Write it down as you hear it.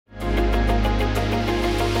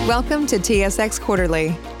Welcome to TSX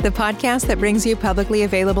Quarterly, the podcast that brings you publicly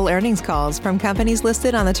available earnings calls from companies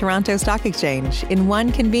listed on the Toronto Stock Exchange in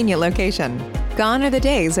one convenient location. Gone are the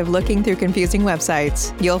days of looking through confusing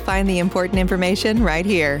websites. You'll find the important information right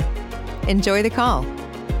here. Enjoy the call.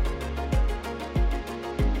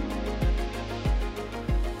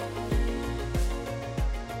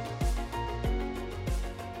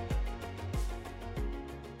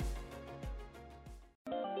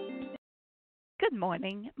 Good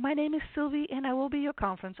morning. My name is Sylvie and I will be your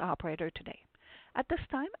conference operator today. At this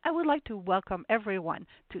time, I would like to welcome everyone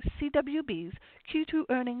to CWB's Q2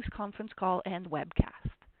 earnings conference call and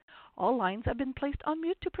webcast. All lines have been placed on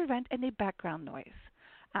mute to prevent any background noise.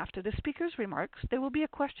 After the speaker's remarks, there will be a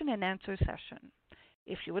question and answer session.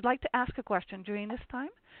 If you would like to ask a question during this time,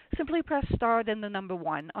 simply press star then the number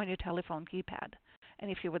 1 on your telephone keypad.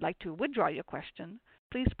 And if you would like to withdraw your question,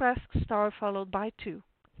 please press star followed by 2.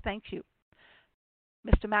 Thank you.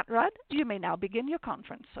 Mr. Matt Rudd, you may now begin your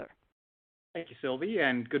conference, sir. Thank you, Sylvie,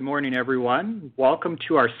 and good morning, everyone. Welcome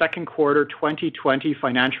to our second quarter 2020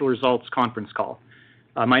 financial results conference call.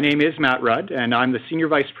 My name is Matt Rudd, and I'm the Senior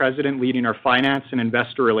Vice President leading our Finance and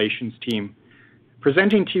Investor Relations team.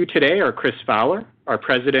 Presenting to you today are Chris Fowler, our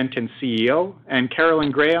President and CEO, and Carolyn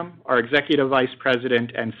Graham, our Executive Vice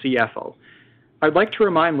President and CFO. I'd like to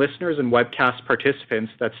remind listeners and webcast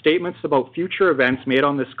participants that statements about future events made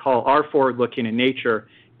on this call are forward-looking in nature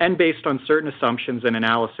and based on certain assumptions and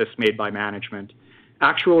analysis made by management.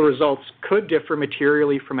 Actual results could differ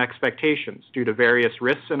materially from expectations due to various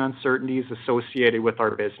risks and uncertainties associated with our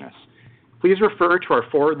business. Please refer to our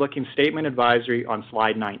forward-looking statement advisory on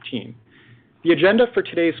slide 19. The agenda for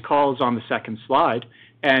today's call is on the second slide,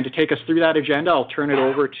 and to take us through that agenda, I'll turn it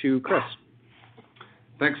over to Chris.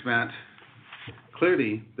 Thanks, Matt.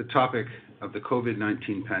 Clearly, the topic of the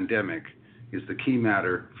COVID-19 pandemic is the key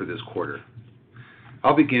matter for this quarter.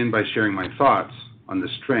 I'll begin by sharing my thoughts on the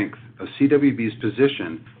strength of CWB's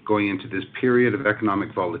position going into this period of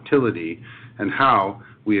economic volatility and how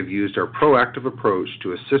we have used our proactive approach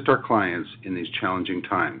to assist our clients in these challenging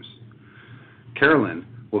times. Carolyn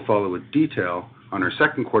will follow with detail on our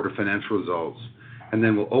second quarter financial results, and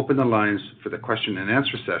then we'll open the lines for the question and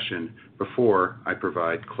answer session before I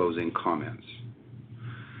provide closing comments.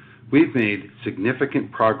 We've made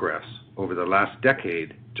significant progress over the last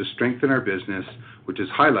decade to strengthen our business, which is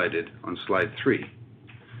highlighted on slide 3.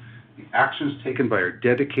 The actions taken by our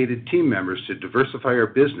dedicated team members to diversify our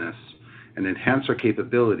business and enhance our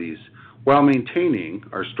capabilities while maintaining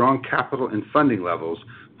our strong capital and funding levels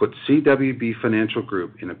put CWB Financial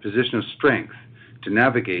Group in a position of strength to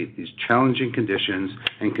navigate these challenging conditions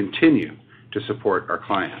and continue to support our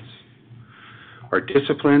clients. Our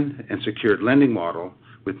disciplined and secured lending model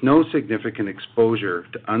with no significant exposure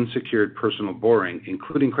to unsecured personal borrowing,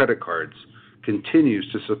 including credit cards, continues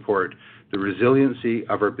to support the resiliency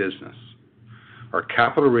of our business. Our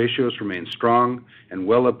capital ratios remain strong and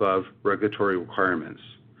well above regulatory requirements,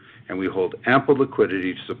 and we hold ample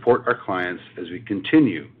liquidity to support our clients as we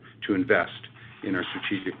continue to invest in our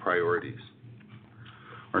strategic priorities.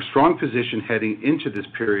 Our strong position heading into this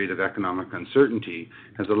period of economic uncertainty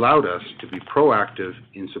has allowed us to be proactive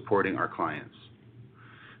in supporting our clients.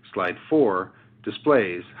 Slide 4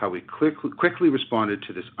 displays how we quickly responded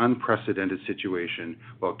to this unprecedented situation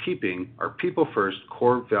while keeping our people-first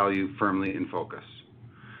core value firmly in focus.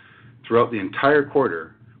 Throughout the entire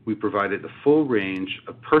quarter, we provided the full range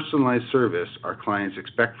of personalized service our clients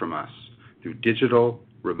expect from us through digital,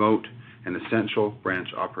 remote, and essential branch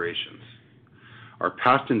operations. Our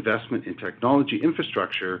past investment in technology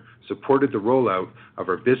infrastructure supported the rollout of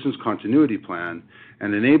our business continuity plan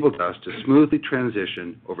and enabled us to smoothly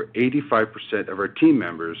transition over 85% of our team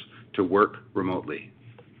members to work remotely.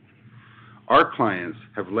 Our clients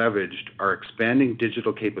have leveraged our expanding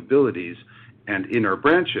digital capabilities, and in our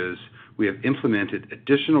branches, we have implemented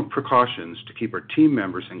additional precautions to keep our team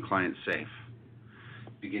members and clients safe.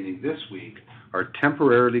 Beginning this week, our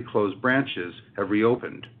temporarily closed branches have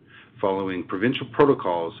reopened, following provincial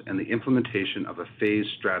protocols and the implementation of a phased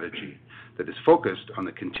strategy that is focused on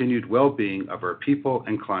the continued well-being of our people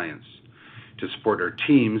and clients to support our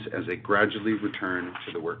teams as they gradually return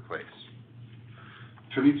to the workplace.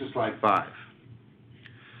 Turning to slide 5.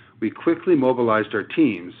 We quickly mobilized our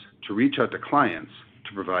teams to reach out to clients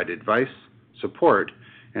to provide advice, support,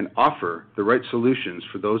 and offer the right solutions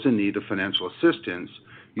for those in need of financial assistance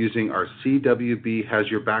using our CWB Has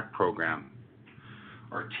Your Back program.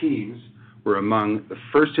 Our teams were among the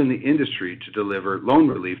first in the industry to deliver loan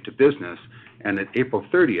relief to business, and at April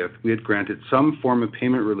 30th, we had granted some form of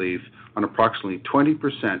payment relief on approximately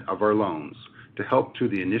 20% of our loans to help through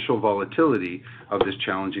the initial volatility of this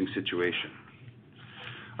challenging situation.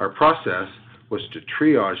 Our process was to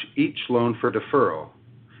triage each loan for deferral,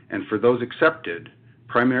 and for those accepted,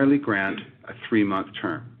 primarily grant a 3-month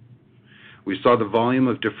term. We saw the volume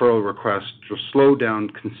of deferral requests slow down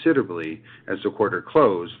considerably as the quarter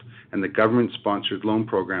closed and the government-sponsored loan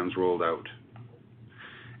programs rolled out.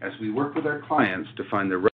 As we work with our clients to find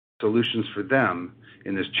the right solutions for them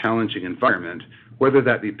in this challenging environment, whether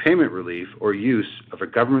that be payment relief or use of a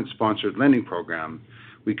government-sponsored lending program,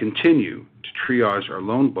 we continue to triage our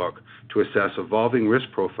loan book to assess evolving risk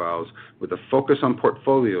profiles with a focus on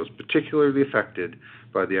portfolios particularly affected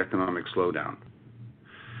by the economic slowdown.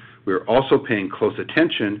 We are also paying close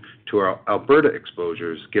attention to our Alberta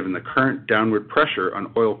exposures given the current downward pressure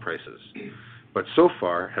on oil prices, but so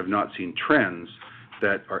far have not seen trends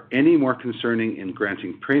that are any more concerning in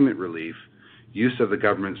granting payment relief, use of the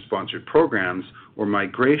government-sponsored programs, or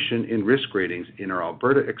migration in risk ratings in our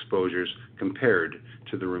Alberta exposures compared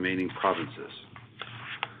to the remaining provinces.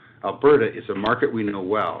 Alberta is a market we know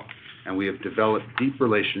well, and we have developed deep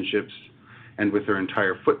relationships, and with our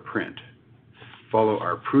entire footprint, follow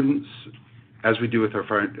our prudence. As we do with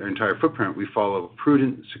our entire footprint, we follow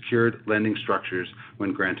prudent, secured lending structures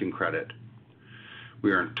when granting credit.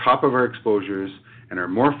 We are on top of our exposures and are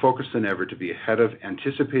more focused than ever to be ahead of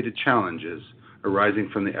anticipated challenges arising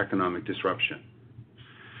from the economic disruption.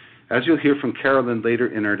 As you'll hear from Carolyn later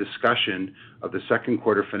in our discussion of the second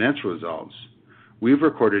quarter financial results, we've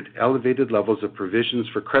recorded elevated levels of provisions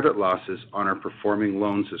for credit losses on our performing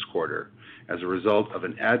loans this quarter as a result of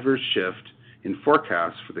an adverse shift in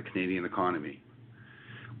forecasts for the Canadian economy.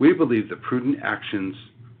 We believe the prudent actions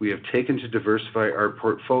we have taken to diversify our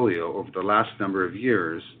portfolio over the last number of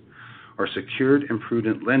years, our secured and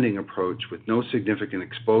prudent lending approach with no significant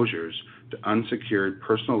exposures to unsecured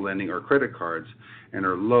personal lending or credit cards, and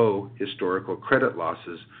our low historical credit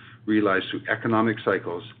losses realized through economic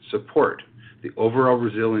cycles support the overall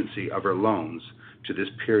resiliency of our loans to this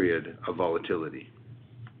period of volatility.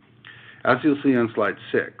 As you'll see on slide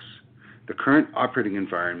 6, the current operating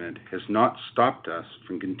environment has not stopped us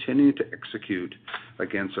from continuing to execute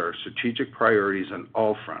against our strategic priorities on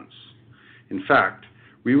all fronts. In fact,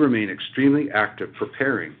 we remain extremely active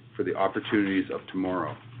preparing for the opportunities of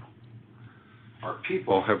tomorrow. Our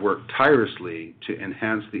people have worked tirelessly to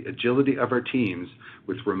enhance the agility of our teams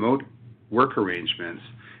with remote work arrangements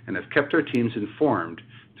and have kept our teams informed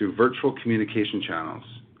through virtual communication channels.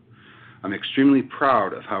 I'm extremely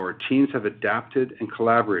proud of how our teams have adapted and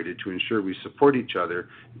collaborated to ensure we support each other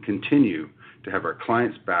and continue to have our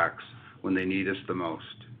clients' backs when they need us the most.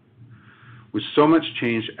 With so much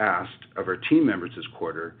change asked of our team members this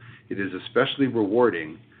quarter, it is especially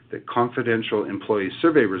rewarding that confidential employee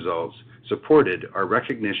survey results supported our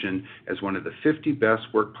recognition as one of the 50 best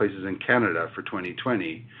workplaces in Canada for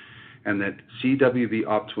 2020, and that CWB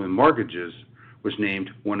Optimum Mortgages was named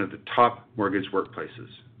one of the top mortgage workplaces.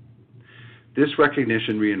 This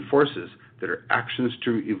recognition reinforces that our actions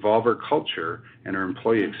to evolve our culture and our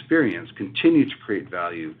employee experience continue to create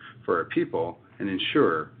value for our people and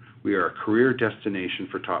ensure we are a career destination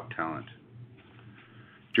for top talent.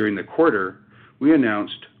 During the quarter, we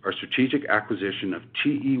announced our strategic acquisition of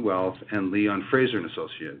TE Wealth and Leon Fraser &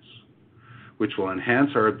 Associates, which will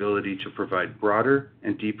enhance our ability to provide broader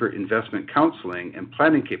and deeper investment counseling and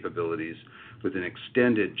planning capabilities with an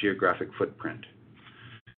extended geographic footprint.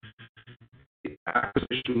 The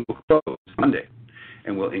acquisition will close Monday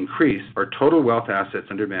and will increase our total wealth assets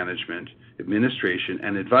under management, administration,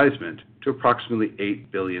 and advisement to approximately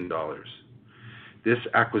 $8 billion. This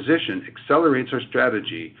acquisition accelerates our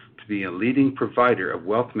strategy to be a leading provider of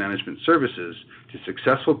wealth management services to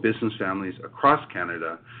successful business families across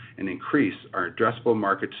Canada and increase our addressable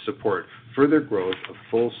market to support further growth of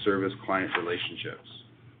full-service client relationships.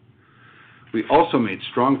 We also made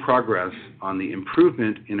strong progress on the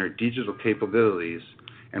improvement in our digital capabilities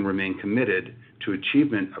and remain committed to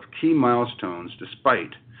achievement of key milestones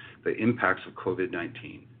despite the impacts of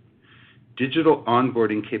COVID-19. Digital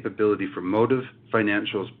onboarding capability for Motive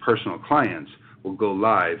Financial's personal clients will go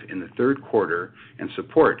live in the third quarter and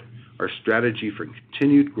support our strategy for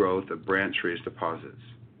continued growth of branch-raised deposits.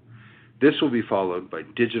 This will be followed by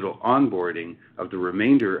digital onboarding of the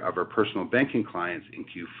remainder of our personal banking clients in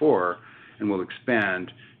Q4 and will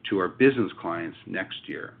expand to our business clients next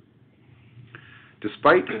year.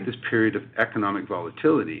 Despite this period of economic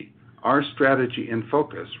volatility, our strategy and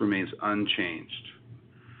focus remains unchanged.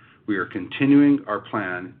 We are continuing our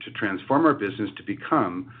plan to transform our business to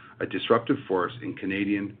become a disruptive force in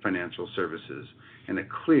Canadian financial services and a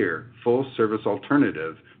clear, full-service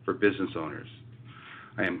alternative for business owners.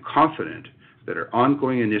 I am confident that our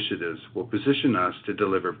ongoing initiatives will position us to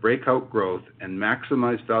deliver breakout growth and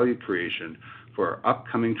maximize value creation for our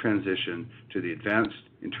upcoming transition to the advanced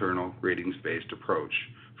internal ratings-based approach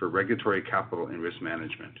for regulatory capital and risk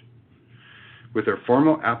management. With our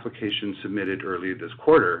formal application submitted earlier this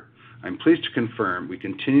quarter, I'm pleased to confirm we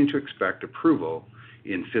continue to expect approval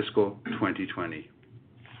in fiscal 2020.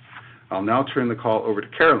 I'll now turn the call over to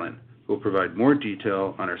Carolyn, who will provide more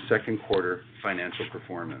detail on our second quarter financial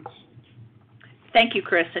performance. Thank you,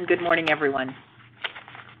 Chris, and good morning, everyone.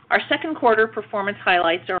 Our second quarter performance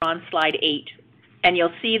highlights are on slide 8, and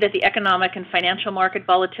you'll see that the economic and financial market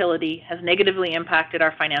volatility has negatively impacted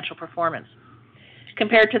our financial performance.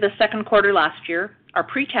 Compared to the second quarter last year, our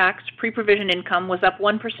pre-tax, pre-provision income was up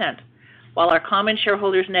 1%, while our common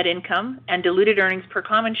shareholders' net income and diluted earnings per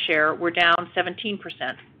common share were down 17%.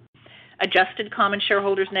 Adjusted common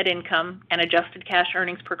shareholders' net income and adjusted cash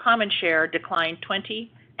earnings per common share declined 20%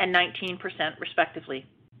 and 19% respectively.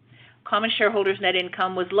 Common shareholders' net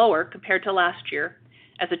income was lower compared to last year,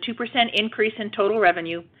 as a 2% increase in total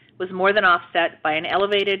revenue was more than offset by an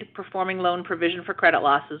elevated performing loan provision for credit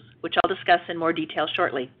losses, which I'll discuss in more detail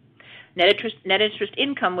shortly. Net interest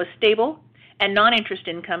income was stable, and non-interest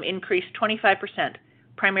income increased 25%,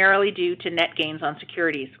 primarily due to net gains on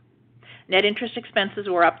securities. Net interest expenses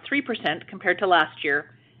were up 3% compared to last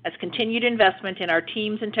year, as continued investment in our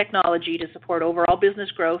teams and technology to support overall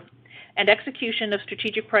business growth and execution of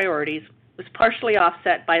strategic priorities was partially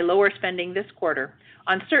offset by lower spending this quarter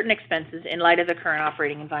on certain expenses in light of the current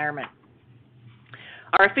operating environment.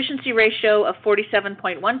 Our efficiency ratio of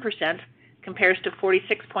 47.1% compares to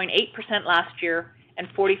 46.8% last year and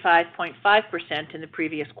 45.5% in the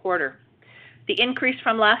previous quarter. The increase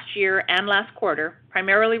from last year and last quarter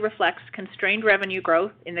primarily reflects constrained revenue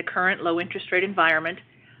growth in the current low interest rate environment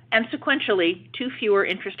and sequentially 2 fewer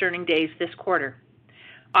interest earning days this quarter.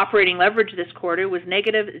 Operating leverage this quarter was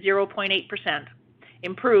negative 0.8%,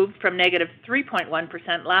 improved from negative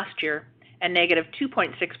 3.1% last year and negative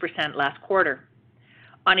 2.6% last quarter.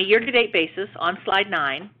 On a year-to-date basis, on slide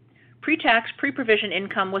 9, pre-tax, pre-provision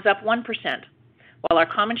income was up 1%, while our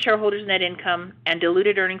common shareholders' net income and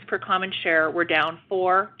diluted earnings per common share were down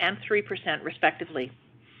 4% and 3% respectively.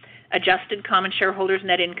 Adjusted common shareholders'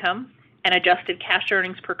 net income and adjusted cash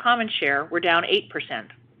earnings per common share were down 8%.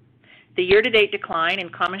 The year-to-date decline in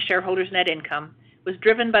common shareholders' net income was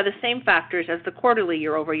driven by the same factors as the quarterly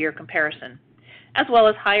year-over-year comparison, as well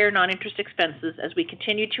as higher non-interest expenses as we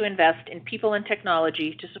continue to invest in people and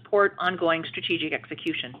technology to support ongoing strategic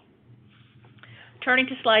execution. Turning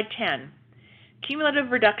to slide 10,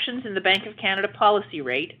 cumulative reductions in the Bank of Canada policy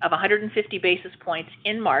rate of 150 basis points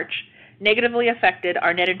in March negatively affected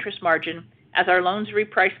our net interest margin as our loans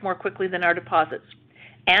repriced more quickly than our deposits,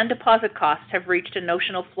 and deposit costs have reached a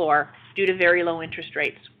notional floor due to very low interest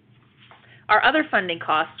rates. Our other funding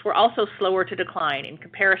costs were also slower to decline in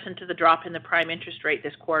comparison to the drop in the prime interest rate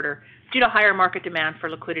this quarter due to higher market demand for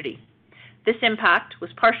liquidity. This impact was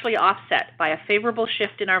partially offset by a favorable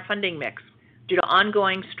shift in our funding mix due to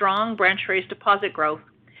ongoing strong branch-raised deposit growth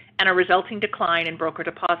and a resulting decline in broker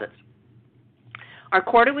deposits. Our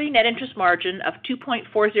quarterly net interest margin of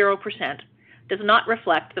 2.40% does not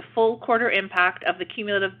reflect the full quarter impact of the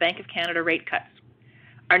cumulative Bank of Canada rate cuts.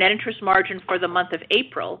 Our net interest margin for the month of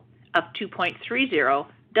April of 2.30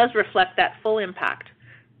 does reflect that full impact,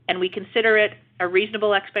 and we consider it a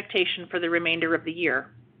reasonable expectation for the remainder of the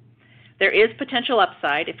year. There is potential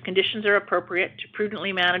upside if conditions are appropriate to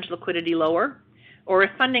prudently manage liquidity lower, or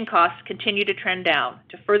if funding costs continue to trend down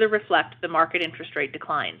to further reflect the market interest rate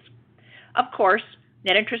declines. Of course,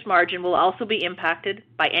 net interest margin will also be impacted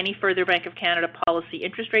by any further Bank of Canada policy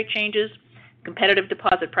interest rate changes, competitive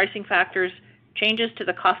deposit pricing factors, changes to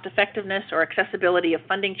the cost effectiveness or accessibility of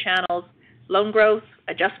funding channels, loan growth,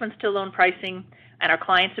 adjustments to loan pricing, and our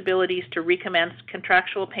clients' abilities to recommence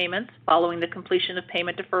contractual payments following the completion of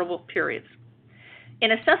payment deferral periods.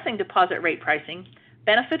 In assessing deposit rate pricing,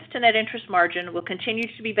 benefits to net interest margin will continue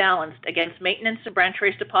to be balanced against maintenance of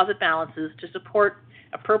branch-raised deposit balances to support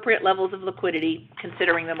appropriate levels of liquidity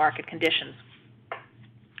considering the market conditions.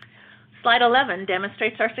 Slide 11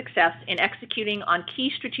 demonstrates our success in executing on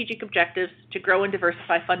key strategic objectives to grow and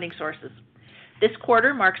diversify funding sources. This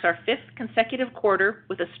quarter marks our 5th consecutive quarter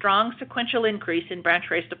with a strong sequential increase in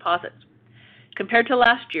branch-raised deposits. Compared to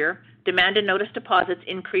last year, demand and notice deposits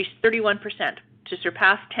increased 31% to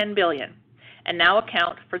surpass $10 billion and now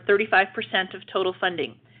account for 35% of total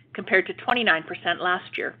funding, compared to 29%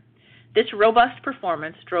 last year. This robust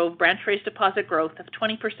performance drove branch-raised deposit growth of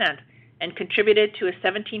 20% and contributed to a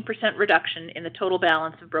 17% reduction in the total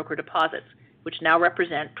balance of broker deposits, which now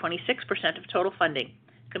represent 26% of total funding,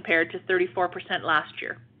 compared to 34% last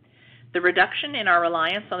year. The reduction in our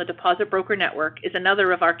reliance on the deposit broker network is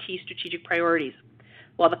another of our key strategic priorities.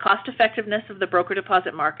 While the cost effectiveness of the broker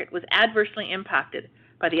deposit market was adversely impacted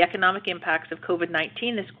by the economic impacts of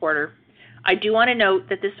COVID-19 this quarter, I do want to note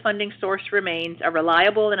that this funding source remains a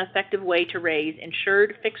reliable and effective way to raise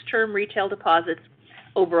insured fixed-term retail deposits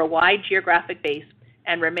over a wide geographic base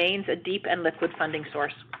and remains a deep and liquid funding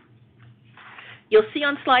source. You'll see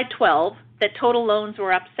on slide 12 that total loans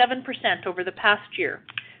were up 7% over the past year,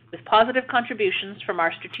 with positive contributions from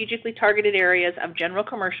our strategically targeted areas of general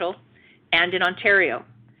commercial and in Ontario.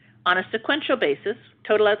 On a sequential basis,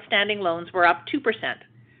 total outstanding loans were up 2%,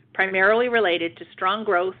 primarily related to strong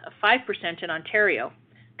growth of 5% in Ontario,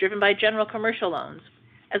 driven by general commercial loans,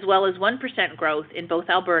 as well as 1% growth in both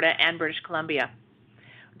Alberta and British Columbia.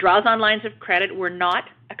 Draws on lines of credit were not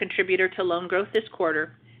a contributor to loan growth this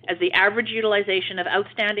quarter, as the average utilization of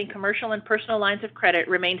outstanding commercial and personal lines of credit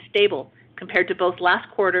remained stable compared to both last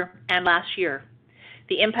quarter and last year.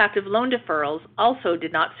 The impact of loan deferrals also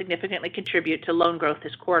did not significantly contribute to loan growth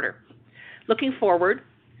this quarter. Looking forward,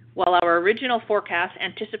 while our original forecast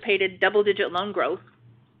anticipated double-digit loan growth,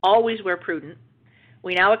 always where prudent,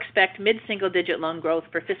 we now expect mid-single-digit loan growth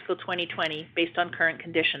for fiscal 2020 based on current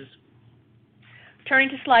conditions. Turning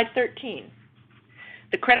to slide 13.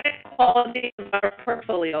 The credit quality of our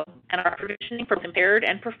portfolio and our provisioning for impaired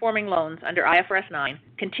and performing loans under IFRS 9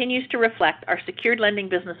 continues to reflect our secured lending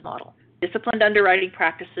business model, disciplined underwriting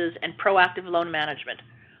practices, and proactive loan management,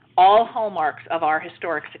 all hallmarks of our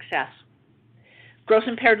historic success. Gross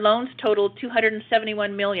impaired loans totaled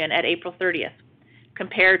 $271 million at April 30th,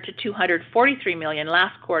 compared to $243 million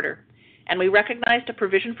last quarter, and we recognized a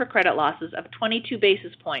provision for credit losses of 22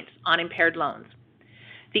 basis points on impaired loans.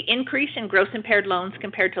 The increase in gross impaired loans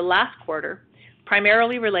compared to last quarter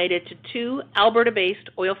primarily related to two Alberta-based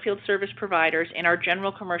oilfield service providers in our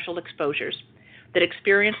general commercial exposures that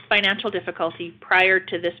experienced financial difficulty prior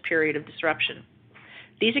to this period of disruption.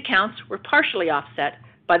 These accounts were partially offset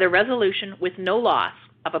by the resolution with no loss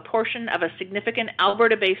of a portion of a significant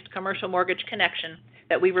Alberta-based commercial mortgage connection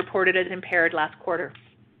that we reported as impaired last quarter.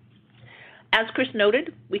 As Chris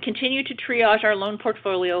noted, we continue to triage our loan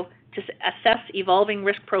portfolio to assess evolving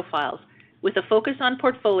risk profiles with a focus on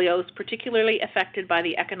portfolios particularly affected by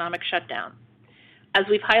the economic shutdown. As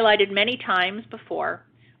we've highlighted many times before,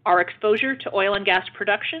 our exposure to oil and gas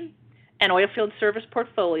production and oilfield service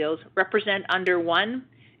portfolios represent under 1%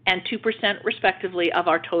 and 2% respectively of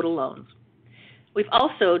our total loans. We've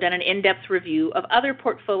also done an in-depth review of other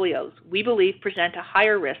portfolios we believe present a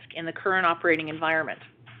higher risk in the current operating environment.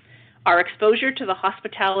 Our exposure to the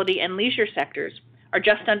hospitality and leisure sectors are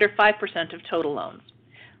just under 5% of total loans,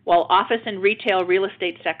 while office and retail real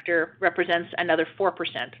estate sector represents another 4%,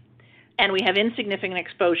 and we have insignificant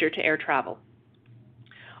exposure to air travel.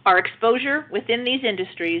 Our exposure within these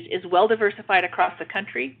industries is well diversified across the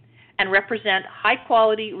country and represent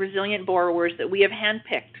high-quality, resilient borrowers that we have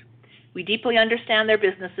handpicked. We deeply understand their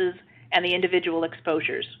businesses and the individual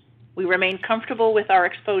exposures. We remain comfortable with our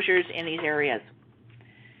exposures in these areas.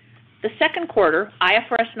 The second quarter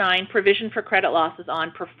IFRS 9 provision for credit losses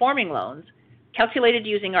on performing loans, calculated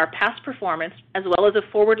using our past performance as well as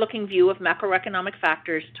a forward-looking view of macroeconomic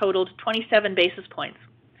factors, totaled 27 basis points,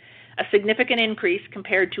 a significant increase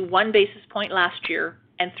compared to 1 basis point last year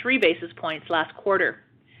and 3 basis points last quarter.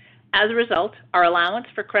 As a result, our allowance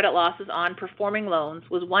for credit losses on performing loans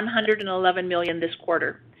was $111 million this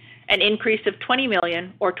quarter, an increase of $20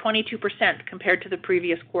 million or 22% compared to the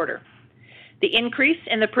previous quarter. The increase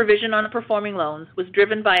in the provision on performing loans was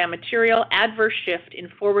driven by a material adverse shift in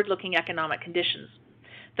forward-looking economic conditions.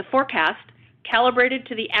 The forecast, calibrated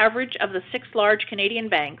to the average of the 6 large Canadian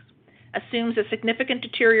banks, assumes a significant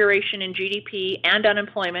deterioration in GDP and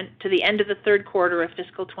unemployment to the end of the third quarter of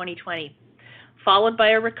fiscal 2020, followed by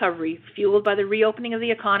a recovery fueled by the reopening of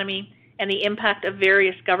the economy and the impact of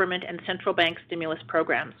various government and central bank stimulus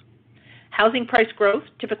programs. Housing price growth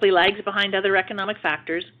typically lags behind other economic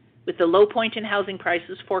factors, with the low point in housing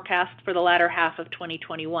prices forecast for the latter half of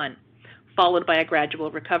 2021, followed by a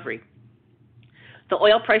gradual recovery. The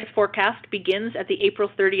oil price forecast begins at the April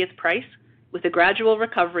 30th price, with a gradual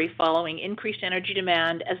recovery following increased energy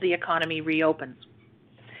demand as the economy reopens.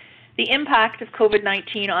 The impact of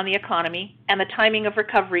COVID-19 on the economy and the timing of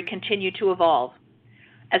recovery continue to evolve.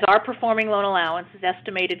 As our performing loan allowance is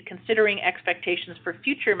estimated considering expectations for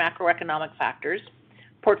future macroeconomic factors,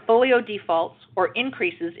 portfolio defaults or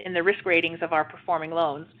increases in the risk ratings of our performing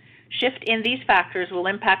loans, shift in these factors will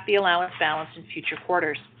impact the allowance balance in future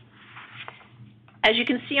quarters. As you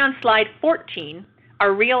can see on slide 14,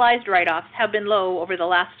 our realized write-offs have been low over the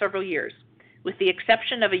last several years, with the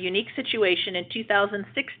exception of a unique situation in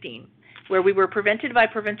 2016, where we were prevented by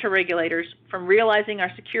provincial regulators from realizing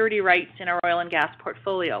our security rights in our oil and gas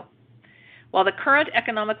portfolio. While the current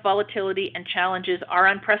economic volatility and challenges are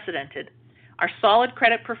unprecedented, our solid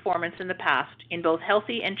credit performance in the past, in both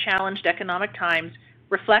healthy and challenged economic times,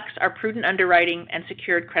 reflects our prudent underwriting and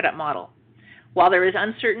secured credit model. While there is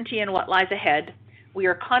uncertainty in what lies ahead, we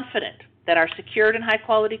are confident that our secured and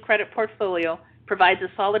high-quality credit portfolio provides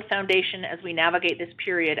a solid foundation as we navigate this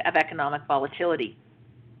period of economic volatility.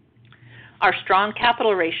 Our strong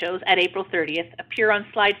capital ratios at April 30th appear on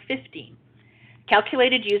slide 15.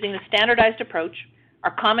 Calculated using the standardized approach,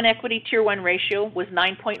 our Common Equity Tier 1 ratio was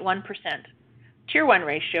 9.1%, Tier 1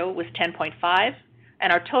 ratio was 10.5%,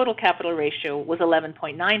 and our total capital ratio was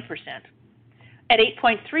 11.9%. At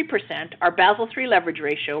 8.3%, our Basel III leverage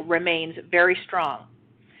ratio remains very strong.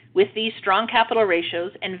 With these strong capital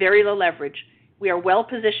ratios and very low leverage, we are well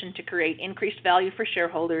positioned to create increased value for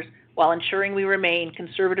shareholders while ensuring we remain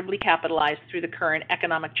conservatively capitalized through the current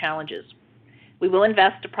economic challenges. We will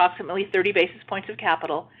invest approximately 30 basis points of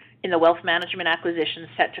capital in the wealth management acquisition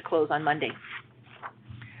set to close on Monday.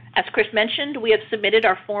 As Chris mentioned, we have submitted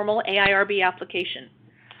our formal AIRB application.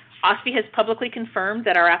 OSFI has publicly confirmed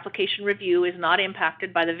that our application review is not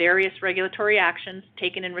impacted by the various regulatory actions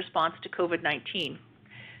taken in response to COVID-19.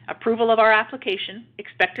 Approval of our application,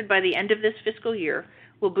 expected by the end of this fiscal year,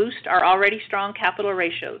 will boost our already strong capital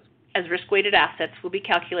ratios, as risk-weighted assets will be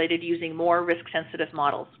calculated using more risk-sensitive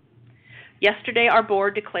models. Yesterday, our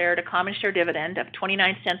board declared a common share dividend of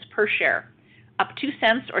 29 cents per share, up 2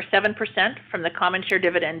 cents or 7% from the common share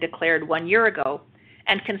dividend declared 1 year ago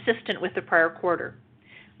and consistent with the prior quarter.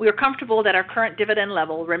 We are comfortable that our current dividend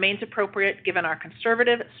level remains appropriate given our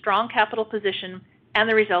conservative, strong capital position and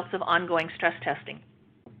the results of ongoing stress testing.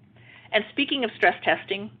 And speaking of stress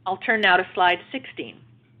testing, I'll turn now to slide 16.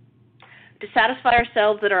 To satisfy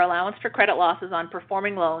ourselves that our allowance for credit losses on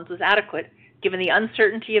performing loans was adequate given the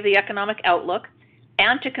uncertainty of the economic outlook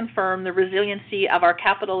and to confirm the resiliency of our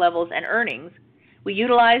capital levels and earnings, we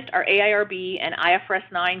utilized our AIRB and IFRS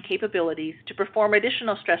 9 capabilities to perform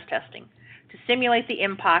additional stress testing to simulate the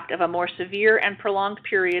impact of a more severe and prolonged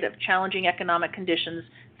period of challenging economic conditions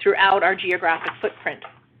throughout our geographic footprint.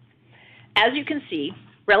 As you can see,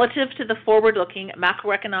 relative to the forward-looking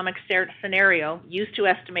macroeconomic scenario used to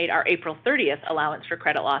estimate our April 30th allowance for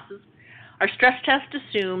credit losses, our stress test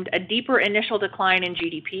assumed a deeper initial decline in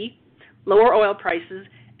GDP, lower oil prices,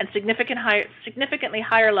 and significantly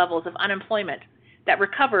higher levels of unemployment that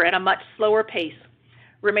recover at a much slower pace,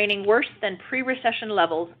 remaining worse than pre-recession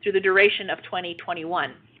levels through the duration of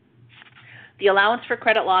 2021. The allowance for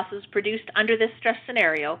credit losses produced under this stress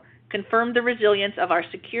scenario confirmed the resilience of our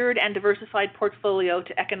secured and diversified portfolio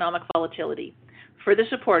to economic volatility, further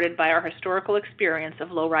supported by our historical experience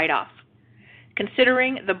of low write-offs.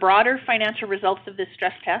 Considering the broader financial results of this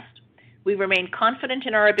stress test, we remain confident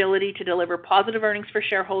in our ability to deliver positive earnings for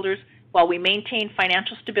shareholders while we maintain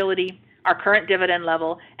financial stability, our current dividend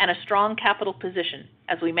level, and a strong capital position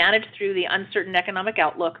as we manage through the uncertain economic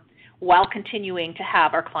outlook while continuing to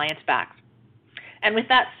have our clients' backs. And with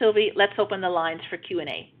that, Sylvie, let's open the lines for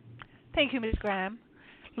Q&A. Thank you, Ms. Graham.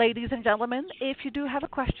 Ladies and gentlemen, if you do have a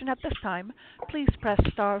question at this time, please press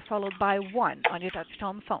star followed by 1 on your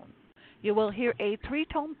touch-tone phone. You will hear a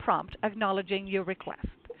 3-tone prompt acknowledging your request.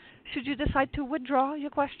 Should you decide to withdraw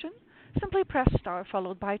your question, simply press star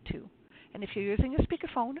followed by 2. And if you're using a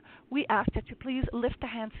speakerphone, we ask that you please lift the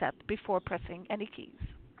handset before pressing any keys.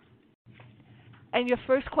 And your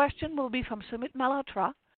first question will be from Sumit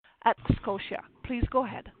Malhotra at Scotia. Please go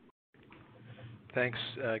ahead. Thanks.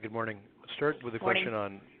 Good morning. Start with a question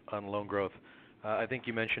on loan growth. I think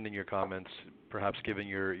you mentioned in your comments, perhaps given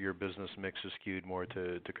your business mix is skewed more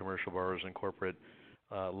to commercial borrowers and corporate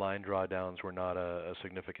line drawdowns were not a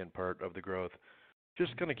significant part of the growth.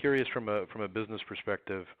 Just kind of curious from a business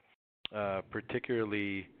perspective,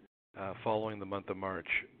 particularly following the month of March,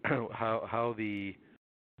 how the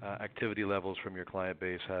activity levels from your client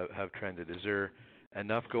base have trended. Is there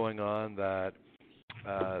enough going on that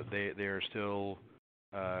they are still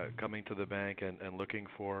coming to the bank and looking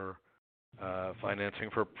for financing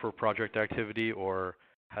for project activity, or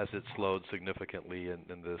has it slowed significantly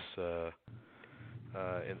in this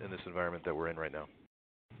environment that we're in right now?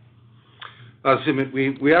 Sumit,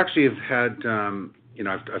 we actually have had,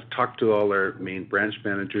 I've talked to all our main branch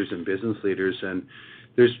managers and business leaders, and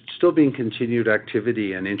there's still being continued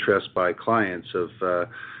activity and interest by clients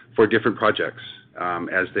for different projects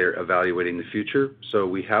as they're evaluating the future. So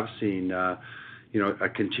we have seen, a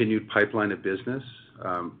continued pipeline of business,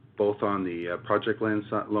 both on the project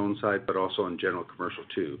loan side, but also on general commercial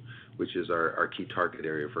too, which is our key target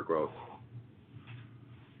area for growth.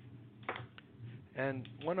 And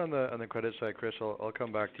one on the credit side, Chris, I'll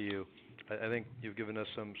come back to you. I think you've given us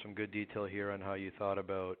some good detail here on how you thought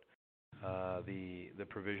about the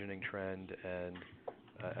provisioning trend,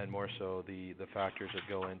 and more so the factors that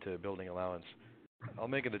go into building allowance. I'll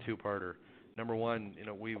make it a two-parter. Number one,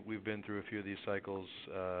 we've been through a few of these cycles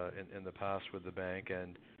in the past with the bank,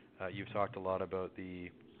 and you've talked a lot about the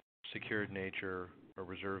secured nature or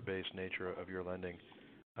reserve-based nature of your lending.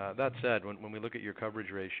 That said, when we look at your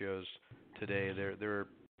coverage ratios today, they're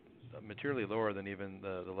materially lower than even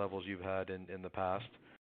the levels you've had in the past.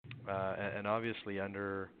 And obviously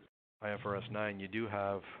under IFRS 9, you do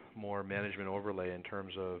have more management overlay in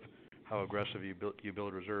terms of how aggressive you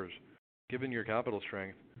build reserves. Given your capital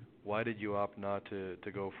strength, why did you opt not to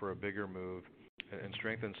go for a bigger move and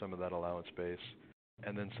strengthen some of that allowance base?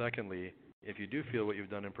 And then secondly, if you do feel what you've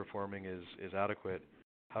done in performing is adequate,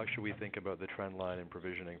 how should we think about the trend line in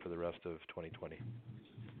provisioning for the rest of 2020?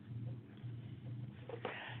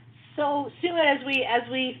 So, Sumit, as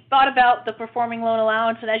we thought about the performing loan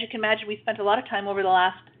allowance, and as you can imagine, we spent a lot of time over the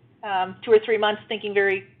last 2 or 3 months thinking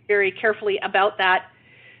very, very carefully about that.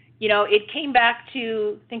 It came back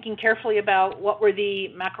to thinking carefully about what were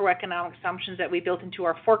the macroeconomic assumptions that we built into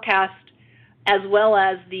our forecast, as well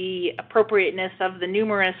as the appropriateness of the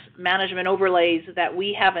numerous management overlays that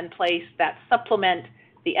we have in place that supplement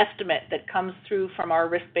the estimate that comes through from our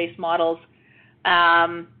risk-based models.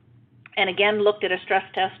 And again, looked at a stress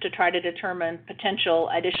test to try to determine potential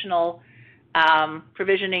additional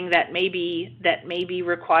provisioning that may be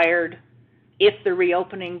required if the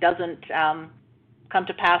reopening doesn't come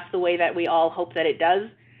to pass the way that we all hope that it does,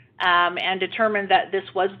 and determined that this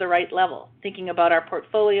was the right level, thinking about our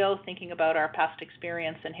portfolio, thinking about our past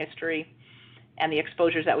experience and history, and the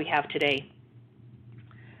exposures that we have today.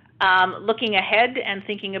 Looking ahead and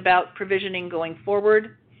thinking about provisioning going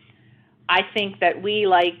forward, I think that we,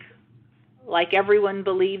 like everyone,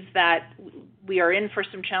 believes that we are in for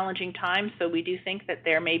some challenging times, so we do think that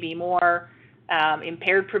there may be more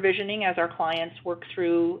impaired provisioning as our clients work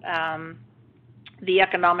through the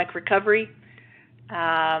economic recovery.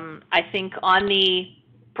 I think on the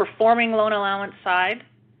performing loan allowance side,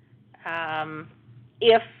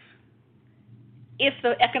 if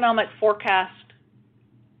the economic forecast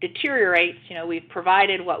deteriorates, we've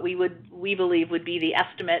provided what we believe would be the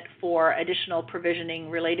estimate for additional provisioning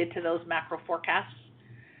related to those macro forecasts.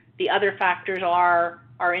 The other factors are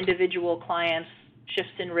our individual clients,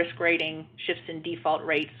 shifts in risk rating, shifts in default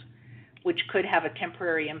rates, which could have a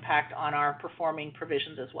temporary impact on our performing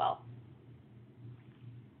provisions as well.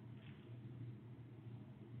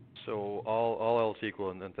 So all else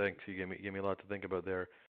equal, and thanks, you gave me a lot to think about there.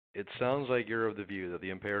 It sounds like you're of the view that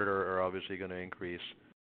the impaired are obviously going to increase,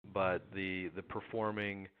 but the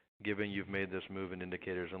performing, given you've made this move in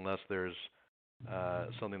indicators, unless there's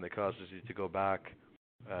something that causes you to go back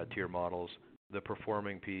to your models, the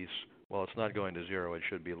performing piece, well, it's not going to zero. It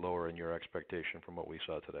should be lower in your expectation from what we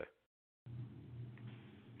saw today.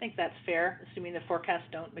 I think that's fair, assuming the forecasts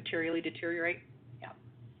don't materially deteriorate. Yeah.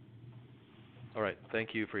 All right.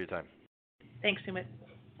 Thank you for your time. Thanks, Sumit.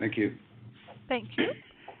 Thank you. Thank you.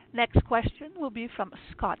 Next question will be from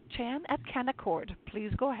Scott Chan at Canaccord.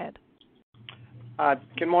 Please go ahead.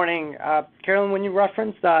 Good morning. Carolyn, when you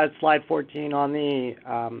referenced slide 14 on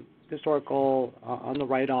the historical, on the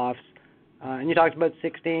write-offs, and you talked about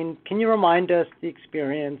 16, can you remind us the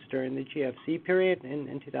experience during the GFC period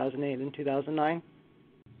in 2008 and 2009?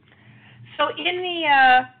 So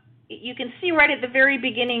you can see right at the very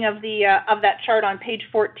beginning of that chart on page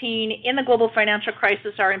 14, in the global financial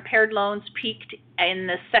crisis, our impaired loans peaked in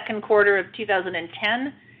the second quarter of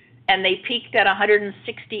 2010, and they peaked at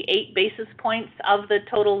 168 basis points of the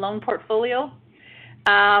total loan portfolio.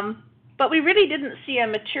 But we really didn't see a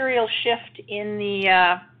material shift in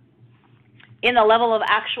the level of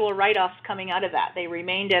actual write-offs coming out of that. They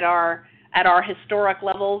remained at our historic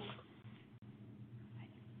levels.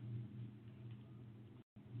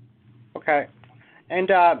 Okay,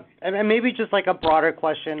 and maybe just like a broader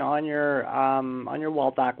question on your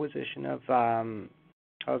wealth acquisition of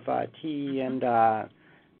TE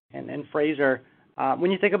and Fraser.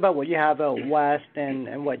 When you think about what you have out west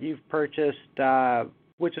and what you've purchased,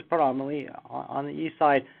 which is predominantly on the east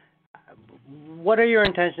side, what are your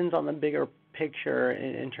intentions on the bigger picture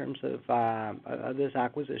in terms of this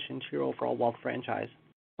acquisition to your overall wealth franchise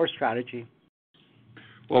or strategy?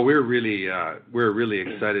 Well, we're really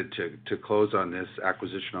excited to close on this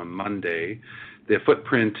acquisition on Monday. The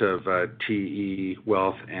footprint of TE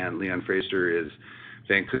Wealth and Leon Fraser is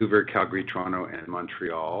Vancouver, Calgary, Toronto, and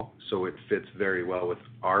Montreal, so it fits very well with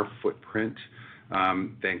our footprint.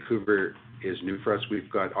 Vancouver is new for us. We've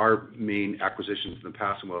got our main acquisitions in the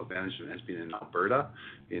past in wealth management has been in Alberta,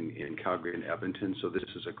 in Calgary and Edmonton, so this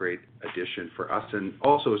is a great addition for us. And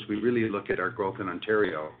also, as we really look at our growth in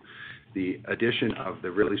Ontario, the addition of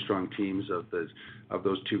the really strong teams of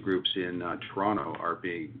those two groups in Toronto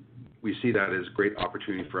we see that as a great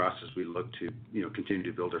opportunity for us as we look to continue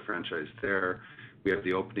to build our franchise there. We have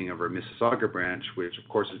the opening of our Mississauga branch, which of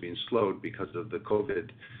course is being slowed because of the COVID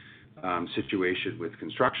situation with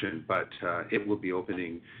construction, but it will be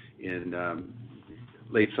opening in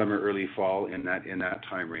late summer, early fall, in that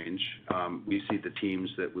time range. We see the teams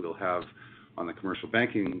that we will have on the commercial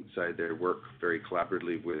banking side there work very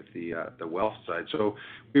collaboratively with the wealth side. So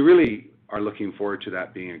we really are looking forward to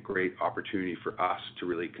that being a great opportunity for us to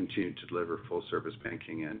really continue to deliver full service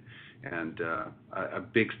banking and a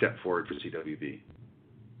big step forward for CWB.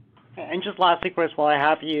 And just lastly, Chris, while I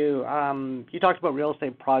have you, you talked about real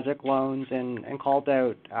estate project loans and called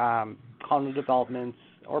out condo developments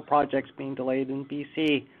or projects being delayed in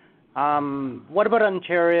BC. What about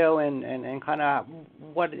Ontario and kind of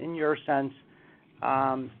what, in your sense,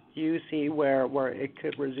 do you see where it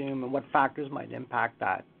could resume and what factors might impact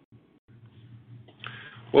that?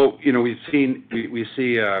 Well, we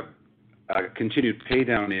see a continued pay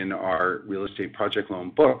down in our real estate project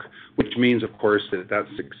loan book, which means, of course, that's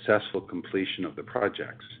successful completion of the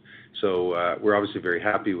projects. So we're obviously very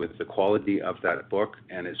happy with the quality of that book,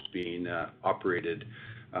 and it's being operated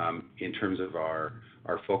in terms of our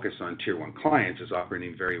focus on Tier 1 clients is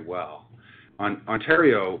operating very well. On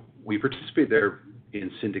Ontario, we participate there in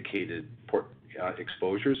syndicated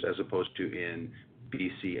exposures as opposed to in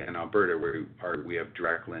BC and Alberta, where we have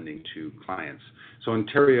direct lending to clients. So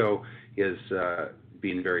Ontario is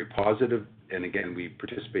being very positive, and again, we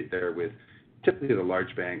participate there with typically the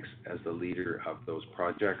large banks as the leader of those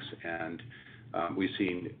projects, and we've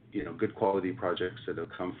seen good quality projects that have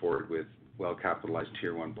come forward with well-capitalized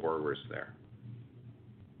Tier 1 borrowers there.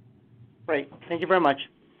 Great. Thank you very much.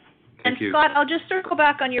 And Scott, I'll just circle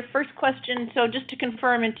back on your first question. So just to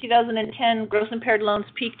confirm, in 2010, gross impaired loans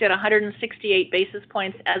peaked at 168 basis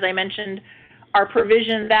points. As I mentioned, our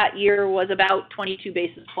provision that year was about 22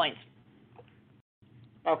 basis points.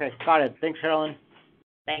 Okay, got it. Thanks, Carolyn.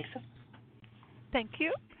 Thanks. Thank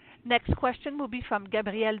you. Next question will be from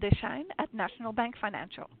Gabriel Deschênes at National Bank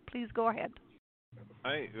Financial. Please go ahead.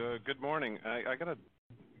 Hi, good morning. I got a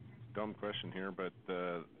dumb question here, but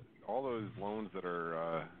all those loans that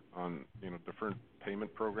are on different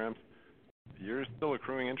payment programs, you're still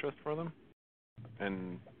accruing interest for them?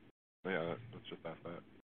 And yeah, let's just ask that.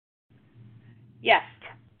 Yes.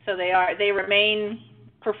 So they remain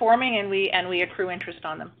performing, and we accrue interest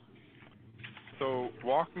on them. So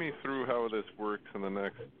walk me through how this works in the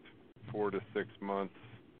next 4 to 6 months.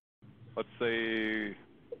 Let's say,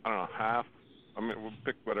 I don't know, half. I mean, we'll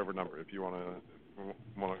pick whatever number if you want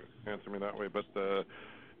to answer me that way. But the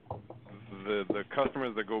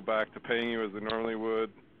customers that go back to paying you as they normally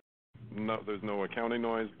would, there's no accounting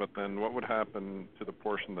noise. But then what would happen to the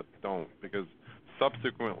portion that don't? Because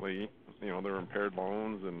subsequently, they're impaired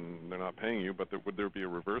loans and they're not paying you. But would there be a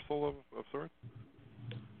reversal of sorts?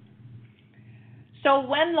 So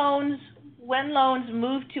when loans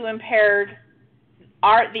move to impaired,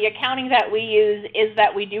 the accounting that we use is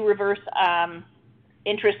that we do reverse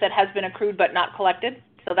interest that has been accrued but not collected.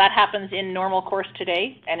 So that happens in normal course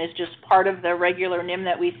today and is just part of the regular NIM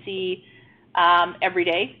that we see every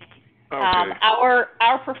day. Okay. Our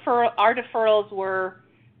deferrals were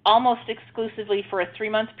almost exclusively for a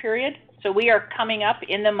 3-month period. So we are coming up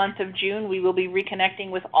in the month of June. We will be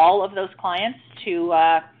reconnecting with all of those clients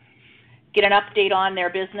to get an update on their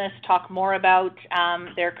business, talk more about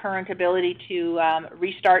their current ability to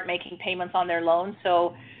restart making payments on their loans.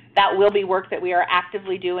 So that will be work that we are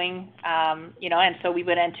actively doing, and so we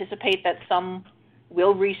would anticipate that some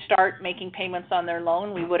will restart making payments on their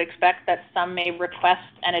loan. We would expect that some may request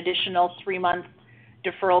an additional 3-month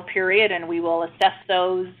deferral period, and we will assess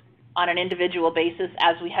those on an individual basis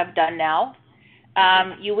as we have done now.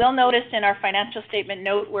 You will notice in our financial statement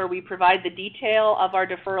note where we provide the detail of our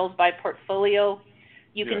deferrals by portfolio,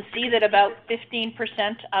 you can see that about 15%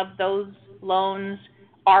 of those loans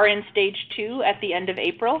are in stage 2 at the end of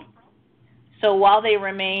April. So while they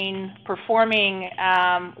remain performing,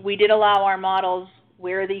 we did allow our models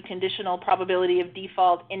where the conditional probability of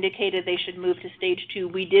default indicated they should move to stage 2.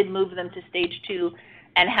 We did move them to stage 2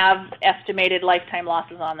 and have estimated lifetime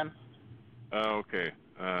losses on them. Okay.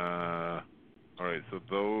 All right, so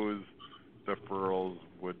those deferrals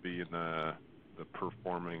would be in the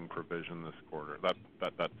performing provision this quarter. That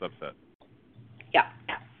subset. Yeah.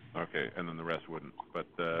 Okay, and then the rest wouldn't. But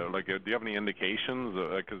do you have any indications?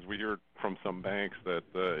 Because we hear from some banks that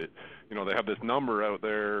they have this number out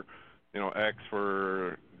there, X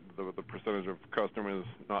for the percentage of customers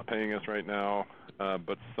not paying us right now,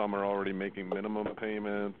 but some are already making minimum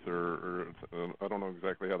payments, or I don't know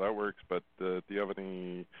exactly how that works, but do you have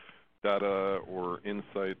any data or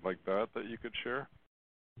insight like that you could share?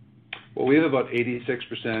 Well, we have about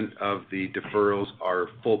 86% of the deferrals are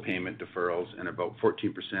full payment deferrals, and about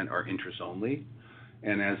 14% are interest only.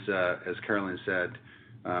 And as Carolyn said,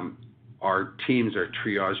 our teams are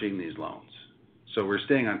triaging these loans. So we're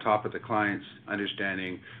staying on top of the clients,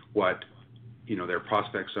 understanding what their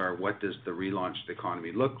prospects are. What does the relaunched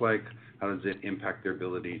economy look like? How does it impact their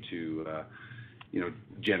ability to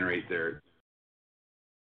generate their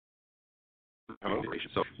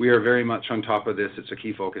operations? So we are very much on top of this. It's a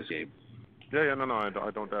key focus, Gabe. Yeah, no, I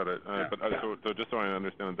don't doubt it. But so just so I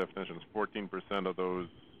understand the definitions, 14% of those,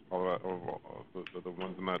 the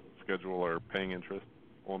ones in that schedule are paying interest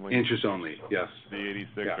only? Interest only, yes. The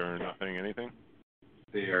 86 are not paying anything?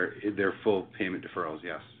 They're full payment deferrals,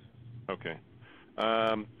 yes. Okay.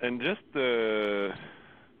 And just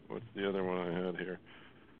what's the other one I had here?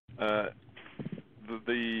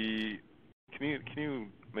 Can you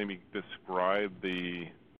maybe describe the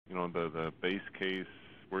base case,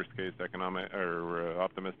 worst case, economic or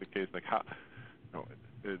optimistic case? Like how,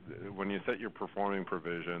 when you set your performing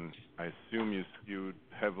provision, I assume you skewed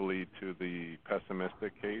heavily to the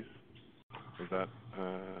pessimistic case. Is that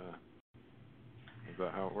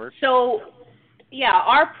how it works? So, yeah,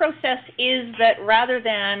 our process is that rather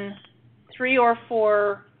than 3 or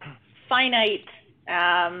 4 finite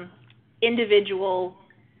individual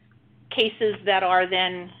cases that are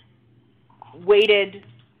then weighted,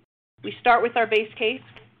 we start with our base case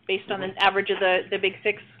based on the average of the Big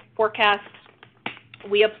Six forecast.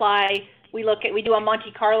 We do a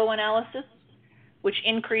Monte Carlo analysis, which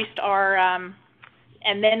increased our,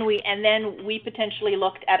 and then we potentially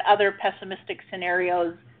looked at other pessimistic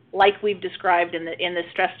scenarios like we've described in the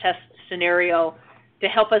stress test scenario to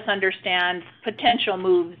help us understand potential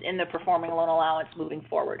moves in the performing loan allowance moving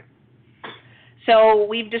forward. So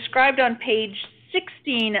we've described on page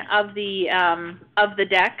 16 of the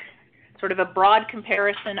deck sort of a broad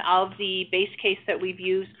comparison of the base case that we've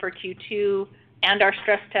used for Q2 and our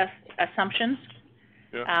stress test assumptions.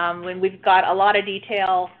 Yeah. When we've got a lot of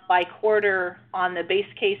detail by quarter on the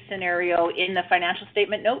base case scenario in the financial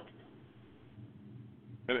statement note.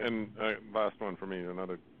 And last one for me,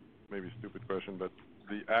 another maybe stupid question, but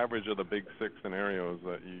the average of the Big Six scenarios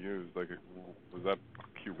that you used, like, was that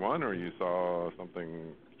Q1 or you saw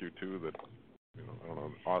something Q2 that, I don't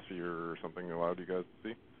know, Aussie or something allowed you guys to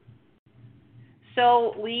see?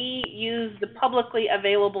 So we use the publicly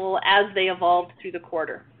available as they evolved through the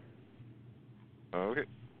quarter. Okay.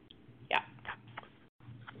 Yeah.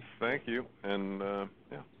 Thank you, and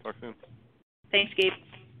talk soon. Thanks, Gabe.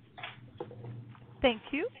 Thank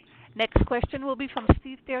you. Next question will be from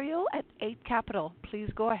Steve Theriault at 8 Capital. Please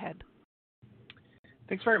go ahead.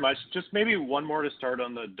 Thanks very much. Just maybe one more to start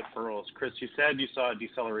on the deferrals. Chris, you said you saw a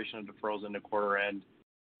deceleration of deferrals in the quarter end.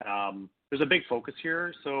 There's a big focus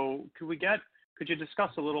here, so could you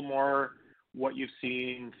discuss a little more what you've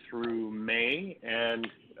seen through May? And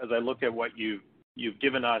as I look at what you've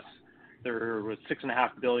given us, there was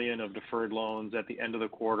 $6.5 billion of deferred loans at the end of the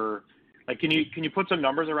quarter. Like, can you put some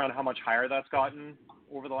numbers around how much higher that's gotten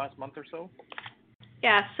over the last month or so?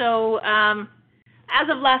 Yeah. So as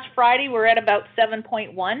of last Friday, we're at about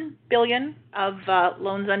 $7.1 billion of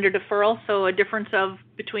loans under deferral. So a difference of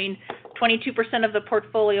between 22% of the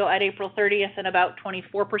portfolio at April 30th and about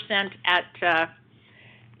 24%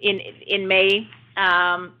 in May.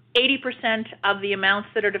 80% of the amounts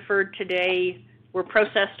that are deferred today were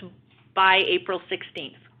processed by April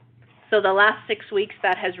 16th. So the last 6 weeks,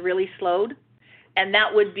 that has really slowed, and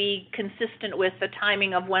that would be consistent with the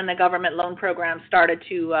timing of when the government loan program started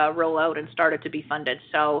to roll out and started to be funded.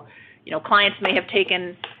 So, clients may have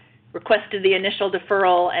requested the initial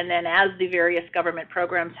deferral, and then as the various government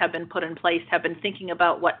programs have been put in place, have been thinking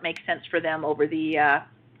about what makes sense for them over the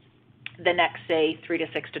next, say, 3 to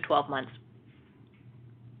 6 to 12 months.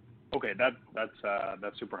 Okay,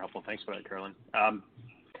 that's super helpful. Thanks for that, Carolyn.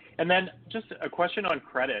 And then just a question on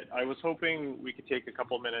credit. I was hoping we could take a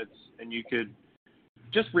couple of minutes and you could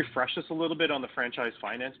just refresh us a little bit on the franchise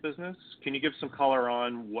finance business. Can you give some color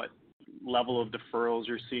on what level of deferrals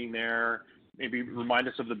you're seeing there? Maybe remind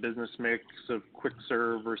us of the business mix of quick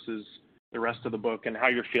serve versus the rest of the book and how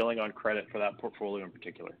you're feeling on credit for that portfolio in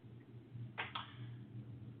particular.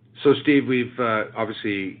 So, Steve, we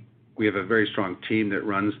have a very strong team that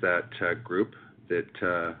runs that group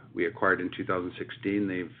that we acquired in 2016.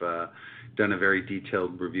 They've done a very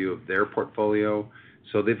detailed review of their portfolio.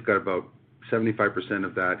 So they've got about 75%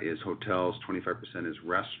 of that is hotels, 25% is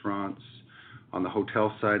restaurants. On the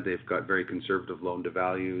hotel side, they've got very conservative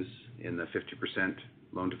loan-to-values in the 50%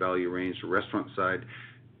 loan-to-value range. The restaurant side,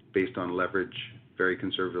 based on leverage, very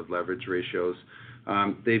conservative leverage ratios.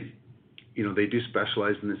 They do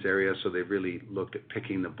specialize in this area, so they've really looked at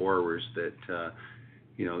picking the borrowers that,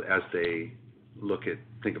 as they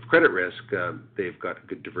think of credit risk, they've got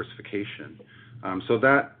good diversification. So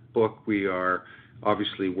that book we are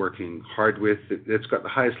obviously working hard with. It's got the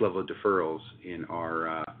highest level of deferrals in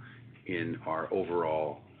our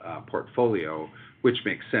overall portfolio, which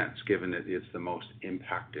makes sense given that it's the most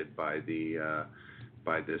impacted by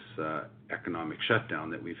this economic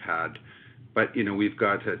shutdown that we've had. But we've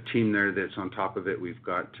got a team there that's on top of it. We've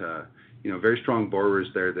got very strong borrowers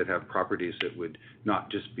there that have properties that would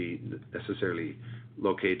not just be necessarily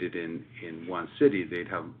located in one city. They'd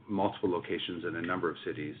have multiple locations in a number of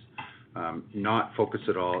cities. Not focused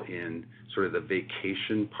at all in sort of the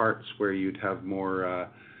vacation parts where you'd have more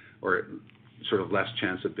or sort of less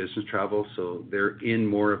chance of business travel. So they're in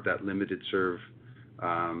more of that limited serve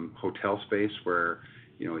hotel space where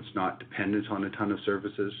it's not dependent on a ton of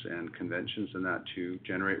services and conventions and that to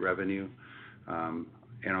generate revenue.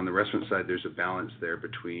 And on the restaurant side, there's a balance there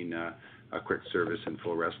between a quick service and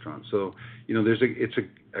full restaurant. So, it's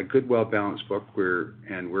a good, well-balanced book. We're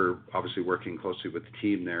obviously working closely with the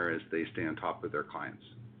team there as they stay on top of their clients.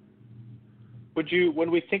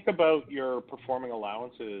 When we think about your performing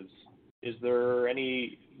allowances, is there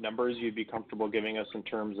any numbers you'd be comfortable giving us in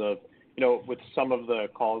terms of, with some of the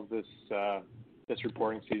calls this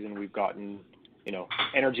reporting season, we've gotten,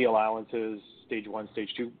 energy allowances, stage 1, stage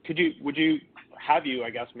 2. I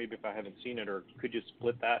guess maybe if I haven't seen it, or could you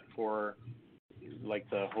split that for like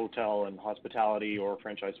the hotel and hospitality or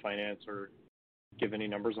franchise finance, or give any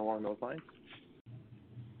numbers along those lines?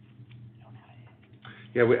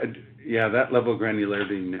 Yeah, that level of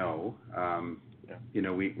granularity, no.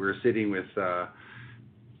 We're sitting with,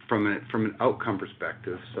 from an outcome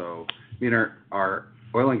perspective, so, our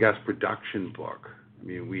oil and gas production book,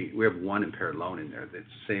 we have one impaired loan in there. That's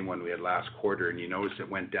the same one we had last quarter, and you notice it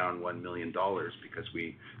went down $1 million because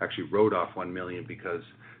we actually wrote off $1 million because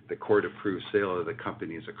the court-approved sale of the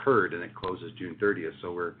company has occurred, and it closes June 30th.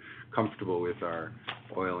 So we're comfortable with our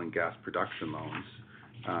oil and gas production loans.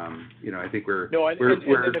 I think we're. No,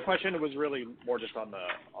 the question was really more just on the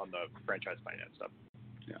franchise finance stuff.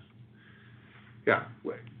 Yeah.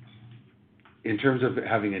 In terms of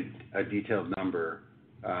having a detailed number,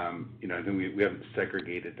 I think we haven't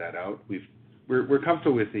segregated that out. We're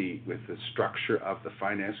comfortable with the structure of the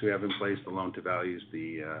finance we have in place, the loan to values,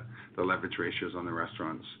 the leverage ratios on the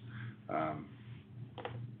restaurants.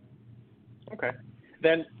 Okay.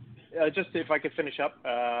 Then, just if I could finish up,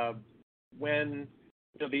 when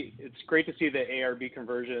it's great to see the ARB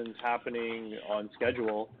conversions happening on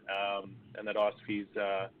schedule, and that OSFI's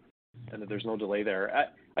and that there's no delay there.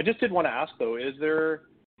 I just did want to ask though, is there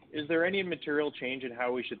any material change in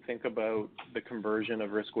how we should think about the conversion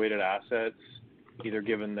of risk-weighted assets, either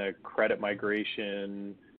given the credit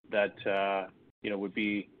migration that would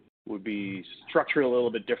be structured a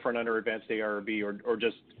little bit different under advanced ARB, or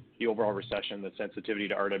just the overall recession, the sensitivity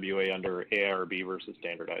to RWA under ARB versus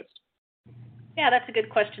standardized? Yeah, that's a good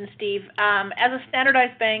question, Steve. As a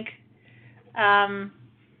standardized bank,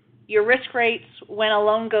 your risk rates when a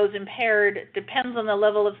loan goes impaired depends on the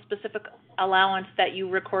level of specific allowance that you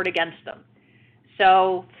record against them.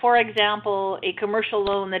 So, for example, a commercial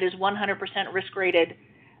loan that is 100% risk rated,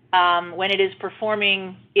 when it is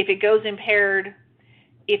performing, if it goes impaired,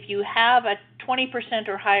 if you have a 20%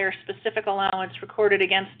 or higher specific allowance recorded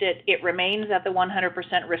against it, it remains at the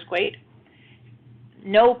 100% risk weight.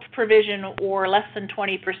 No provision or less than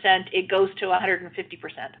 20%, it goes to 150%.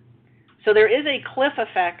 So there is a cliff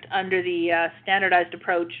effect under the standardized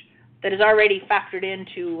approach that is already factored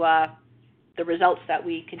into the results that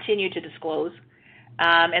we continue to disclose.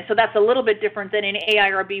 And so that's a little bit different than in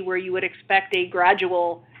AIRB, where you would expect a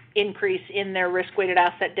gradual increase in their risk-weighted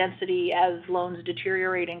asset density as loans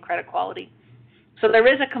deteriorate in credit quality. So there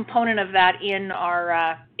is a component of that in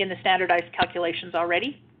the standardized calculations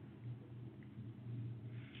already.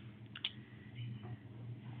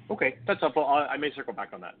 Okay, that's helpful. I may circle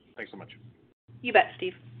back on that. Thanks so much. You bet,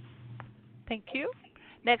 Steve. Thank you.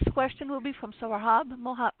 Next question will be from Sohrab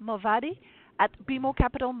Movahedi at BMO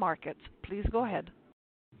Capital Markets. Please go ahead.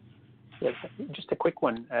 Yes, just a quick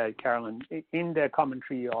one, Carolyn. In the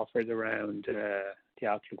commentary you offered around the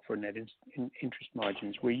outlook for net interest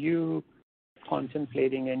margins, were you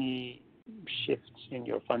contemplating any shifts in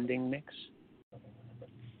your funding mix?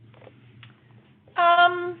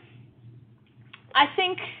 I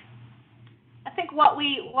think what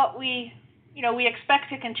we expect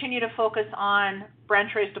to continue to focus on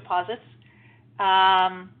branch raised deposits,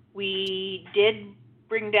 We did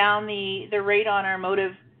bring down the rate on our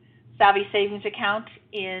Motive Savvy savings account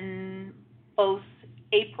in both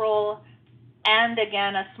April and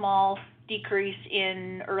again a small decrease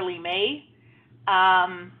in early May.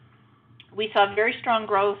 We saw very strong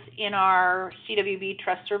growth in our CWB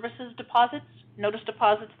Trust Services deposits, notice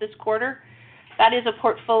deposits this quarter. That is a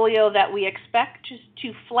portfolio that we expect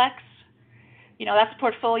to flex. You know, that's a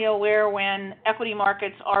portfolio where when equity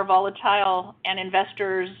markets are volatile and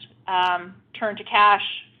investors turn to cash,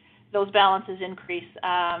 those balances increase.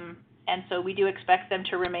 And so we do expect them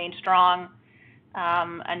to remain strong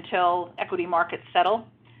until equity markets settle.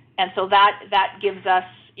 And so that gives us,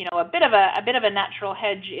 you know, a bit of a natural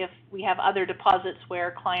hedge if we have other deposits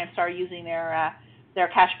where clients are using their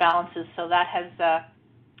cash balances. So that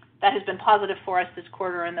has been positive for us this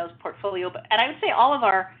quarter in those portfolio. And I would say all of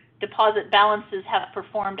our deposit balances have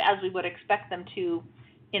performed as we would expect them to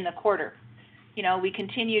in the quarter. You know, we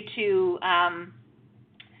continue to access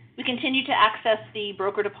the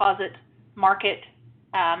broker deposit market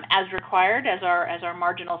as required as our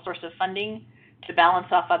marginal source of funding to balance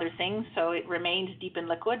off other things. So it remains deep and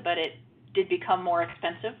liquid, but it did become more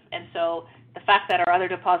expensive. And so the fact that our other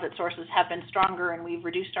deposit sources have been stronger and we've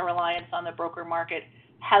reduced our reliance on the broker market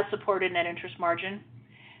has supported net interest margin.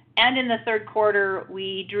 And in the third quarter,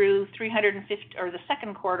 we drew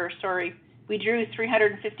we drew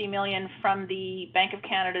 $350 million from the Bank of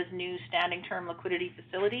Canada's new standing term liquidity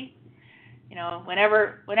facility. You know,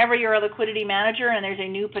 whenever you're a liquidity manager and there's a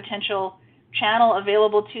new potential channel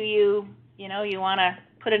available to you, you know, you want to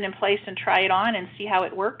put it in place and try it on and see how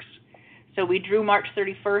it works. So we drew March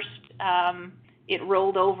 31st. It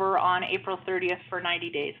rolled over on April 30th for 90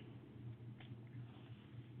 days.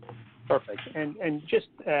 Perfect. And just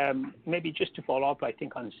maybe just to follow up, I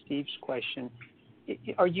think on Steve's question,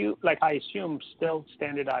 are you, like I assume, still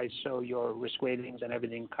standardized, so your risk ratings and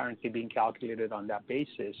everything currently being calculated on that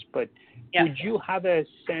basis, but yeah. Would you have a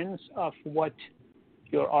sense of what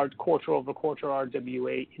your quarter-over-quarter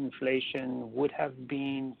RWA inflation would have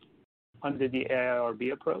been under the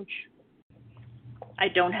AIRB approach? I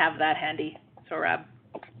don't have that handy, Sohrab.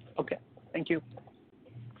 Okay. Thank you.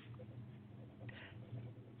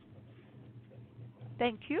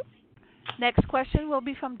 Thank you. Next question will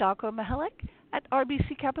be from Darko Mihelic at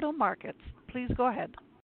RBC Capital Markets. Please go ahead.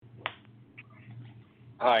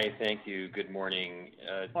 Hi, thank you. Good morning.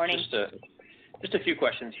 Morning. Just a few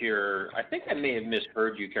questions here. I think I may have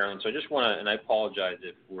misheard you, Carolyn, so I just want to, and I apologize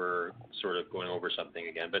if we're sort of going over something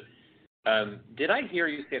again, but did I hear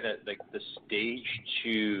you say that like the stage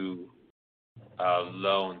 2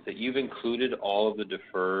 loans, that you've included all of the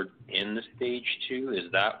deferred in the stage 2? Is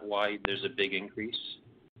that why there's a big increase?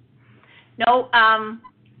 No,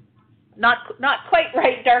 not quite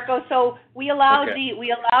right, Darko. So we allowed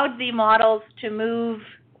the models to move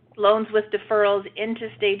loans with deferrals into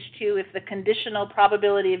stage 2 if the conditional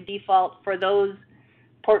probability of default for those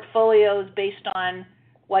portfolios based on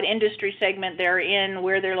what industry segment they're in,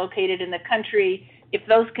 where they're located in the country, if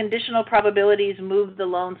those conditional probabilities move the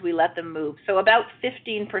loans, we let them move. So about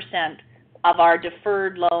 15% of our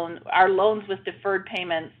loans with deferred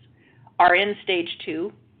payments are in stage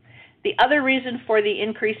 2. The other reason for the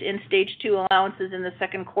increase in stage 2 allowances in the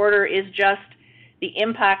second quarter is just the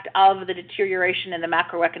impact of the deterioration in the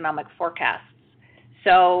macroeconomic forecasts.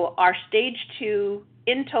 So our stage 2,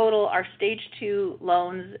 in total, our stage 2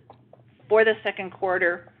 loans for the second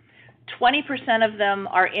quarter, 20% of them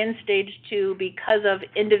are in stage 2 because of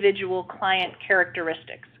individual client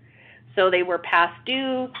characteristics. So they were past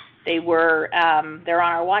due, they're on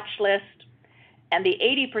our watch list, and the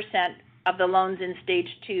 80% of the loans in stage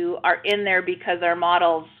 2 are in there because our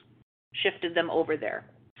models shifted them over there.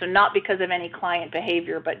 So not because of any client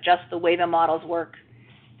behavior, but just the way the models work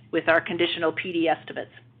with our conditional PD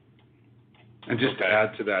estimates. And just to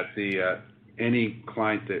add to that, any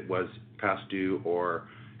client that was past due or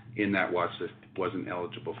in that watch list wasn't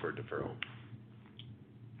eligible for a deferral.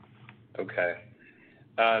 Okay.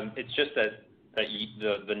 It's just that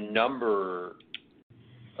the number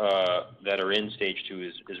that are in stage 2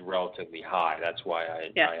 is relatively high. That's why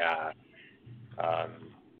I asked.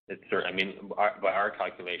 By our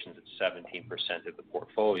calculations, it's 17% of the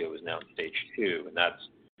portfolio is now in stage 2, and that's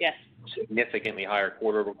significantly higher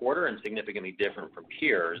quarter over quarter and significantly different from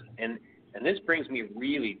peers. And this brings me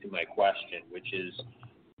really to my question, which is,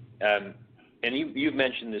 and you've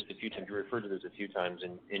mentioned this a few times. You referred to this a few times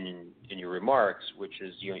in your remarks, which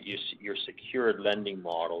is your secured lending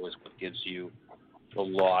model is what gives you a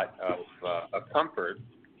lot of comfort.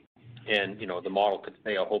 And the model could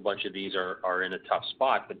say a whole bunch of these are in a tough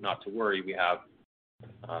spot, but not to worry. We have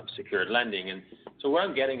secured lending. And so what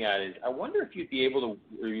I'm getting at is, I wonder if you'd be able to,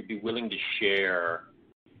 or you'd be willing to share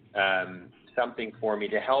something for me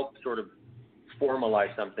to help sort of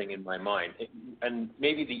formalize something in my mind. And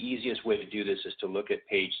maybe the easiest way to do this is to look at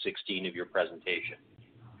page 16 of your presentation.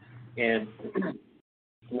 And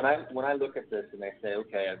when I look at this and I say,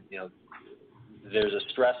 okay, there's a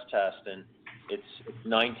stress test and it's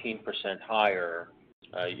 19% higher,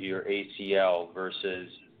 your ACL versus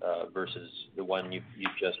the one you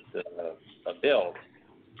just built.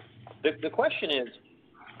 The question is,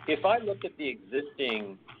 if I look at the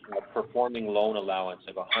existing performing loan allowance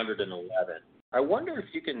of 111, I wonder if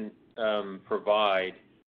you can provide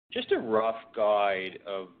just a rough guide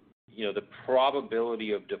of the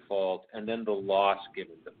probability of default and then the loss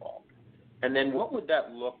given default. And then what would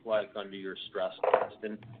that look like under your stress test?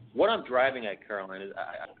 And what I'm driving at, Caroline, is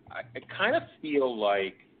I kind of feel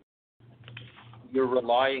like you're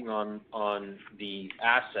relying on the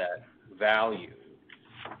asset value,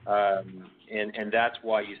 and that's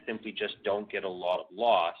why you simply just don't get a lot of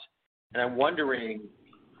loss. And I'm wondering,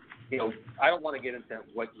 I don't want to get into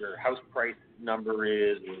what your house price number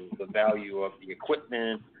is or the value of the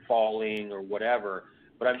equipment falling or whatever,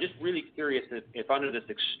 but I'm just really curious if under this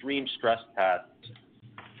extreme stress test,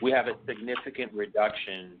 we have a significant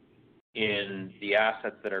reduction in the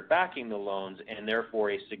assets that are backing the loans and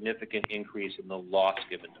therefore a significant increase in the loss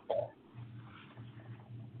given default.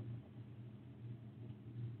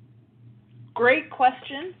 Great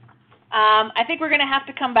question. I think we're going to have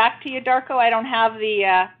to come back to you, Darko. I don't have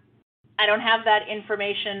that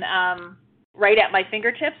information right at my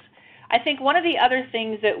fingertips. I think one of the other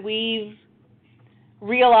things that we've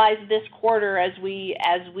realized this quarter as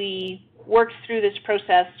we worked through this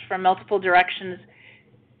process from multiple directions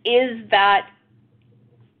is that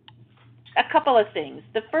a couple of things.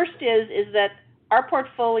 The first is that our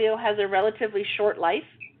portfolio has a relatively short life,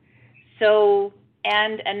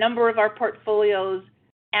 and a number of our portfolios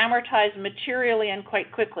amortize materially and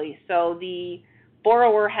quite quickly. So the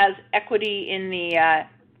borrower has equity in the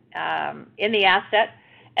asset.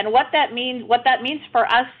 And what that means for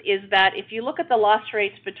us is that if you look at the loss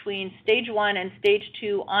rates between stage 1 and stage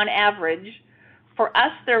 2 on average, for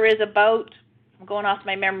us there is about, I'm going off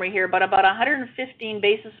my memory here, but about 115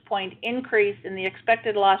 basis point increase in the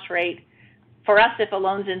expected loss rate for us if a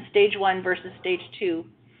loan's in stage 1 versus stage 2.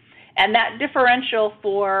 And that differential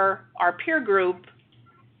for our peer group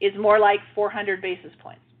is more like 400 basis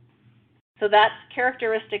points. So that's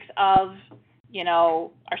characteristics of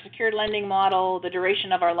our secured lending model, the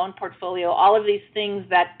duration of our loan portfolio, all of these things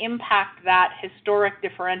that impact that historic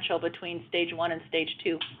differential between stage 1 and stage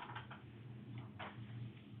 2.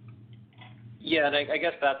 Yeah, and I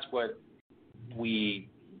guess that's what the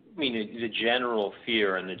general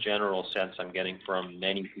fear and the general sense I'm getting from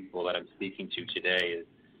many people that I'm speaking to today is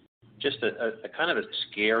just a kind of a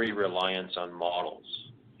scary reliance on models.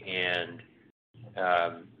 And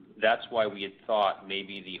that's why we had thought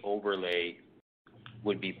maybe the overlay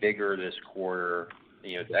would be bigger this quarter,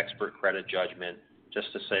 the expert credit judgment,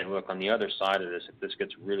 just to say, look, on the other side of this, if this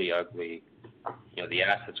gets really ugly, the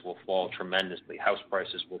assets will fall tremendously. House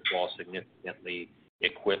prices will fall significantly,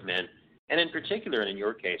 equipment, and in particular, and in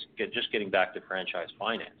your case, just getting back to franchise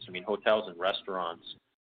finance. I mean, hotels and restaurants,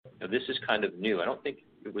 this is kind of new. I don't think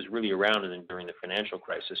it was really around during the financial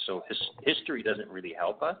crisis, so history doesn't really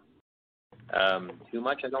help us too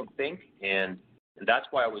much, I don't think, and that's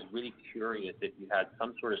why I was really curious if you had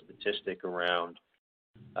some sort of statistic around,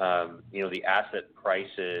 the asset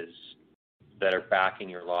prices that are backing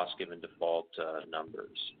your loss given default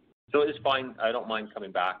numbers. So it's fine. I don't mind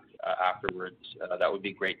coming back afterwards. That would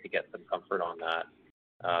be great to get some comfort on that,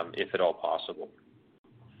 if at all possible.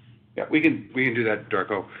 Yeah, we can do that,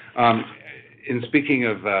 Darko. In speaking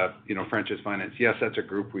of franchise finance, yes, that's a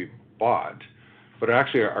group we bought, but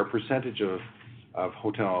actually our percentage of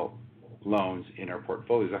hotel loans in our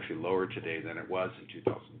portfolio is actually lower today than it was in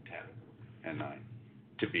 2010 and 9.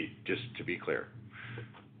 To be clear.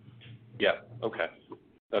 Yeah. Okay.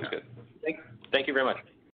 That's good. Thank you very much.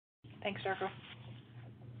 Thanks, Darko.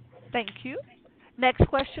 Thank you. Next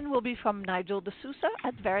question will be from Nigel D'Souza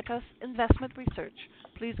at Veritas Investment Research.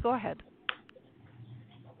 Please go ahead.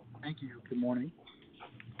 Thank you. Good morning.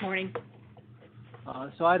 Morning.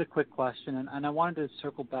 So I had a quick question, and I wanted to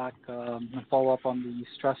circle back and follow up on the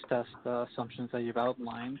stress test assumptions that you've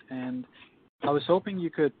outlined. And I was hoping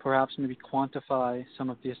you could perhaps maybe quantify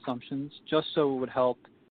some of the assumptions, just so it would help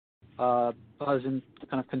us in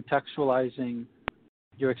kind of contextualizing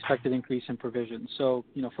your expected increase in provision. So,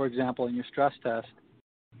 for example, in your stress test,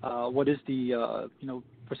 what is the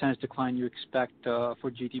percentage decline you expect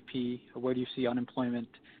for GDP? Where do you see unemployment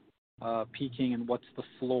peaking and what's the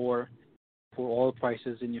floor for oil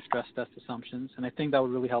prices in your stress test assumptions. And I think that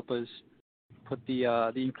would really help us put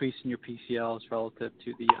the increase in your PCLs relative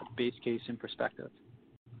to the base case in perspective.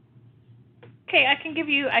 Okay, I can give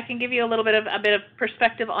you a bit of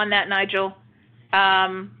perspective on that, Nigel.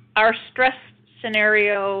 Our stress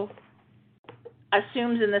scenario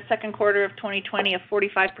assumes in the second quarter of 2020 a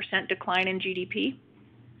 45% decline in GDP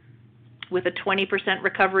with a 20%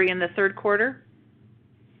 recovery in the third quarter.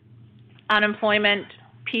 Unemployment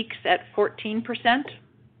peaks at 14%,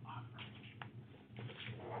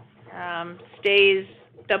 stays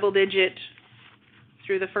double digit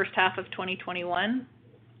through the first half of 2021.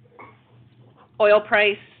 Oil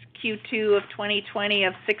price Q2 of 2020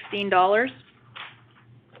 of $16,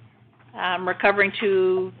 recovering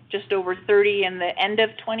to just over 30 in the end of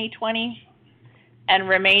 2020, and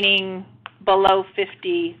remaining below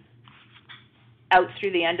 50 out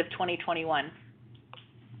through the end of 2021.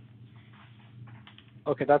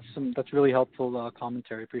 Okay, that's really helpful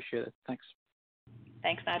commentary. Appreciate it. Thanks.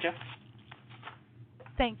 Thanks, Nigel.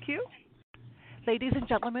 Thank you. Ladies and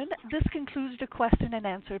gentlemen, this concludes the question and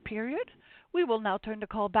answer period. We will now turn the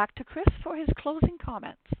call back to Chris for his closing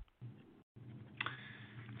comments.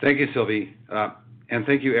 Thank you, Sylvie, and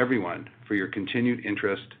thank you everyone for your continued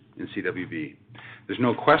interest in CWB. There's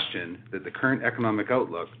no question that the current economic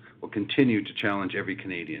outlook will continue to challenge every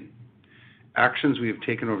Canadian. Actions we have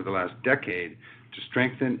taken over the last decade to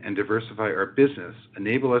strengthen and diversify our business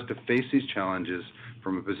enable us to face these challenges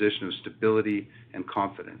from a position of stability and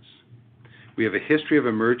confidence. We have a history of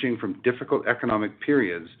emerging from difficult economic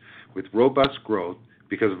periods with robust growth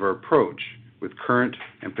because of our approach with current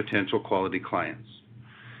and potential quality clients.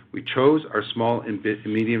 We chose our small and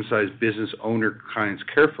medium-sized business owner clients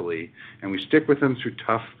carefully, and we stick with them through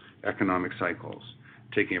tough economic cycles,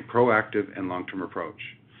 taking a proactive and long-term approach.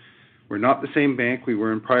 We're not the same bank we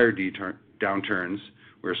were in prior downturns.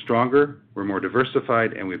 We're stronger, we're more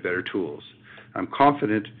diversified, and we have better tools. I'm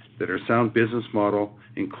confident that our sound business model,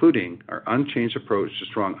 including our unchanged approach to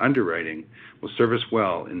strong underwriting, will serve us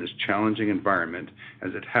well in this challenging environment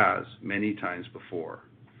as it has many times before.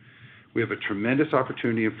 We have a tremendous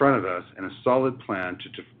opportunity in front of us and a solid plan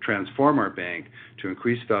to transform our bank to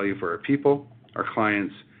increase value for our people, our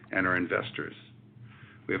clients, and our investors.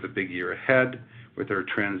 We have a big year ahead with our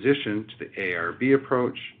transition to the AIRB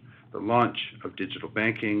approach, the launch of digital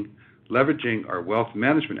banking, leveraging our wealth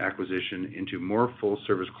management acquisition into more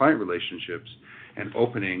full-service client relationships, and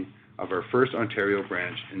opening of our first Ontario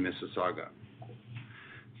branch in Mississauga.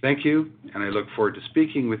 Thank you, and I look forward to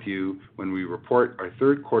speaking with you when we report our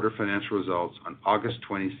third quarter financial results on August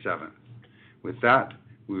 27th. With that,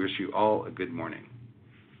 we wish you all a good morning.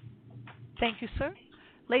 Thank you, sir.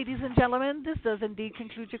 Ladies and gentlemen, this does indeed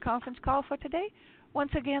conclude your conference call for today.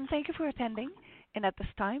 Once again, thank you for attending, and at this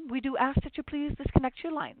time, we do ask that you please disconnect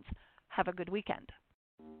your lines. Have a good weekend.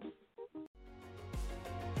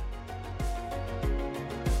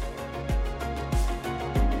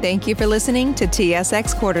 Thank you for listening to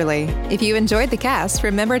TSX Quarterly. If you enjoyed the cast,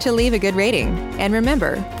 remember to leave a good rating. And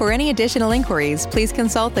remember, for any additional inquiries, please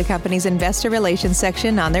consult the company's investor relations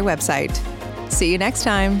section on their website. See you next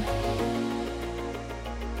time.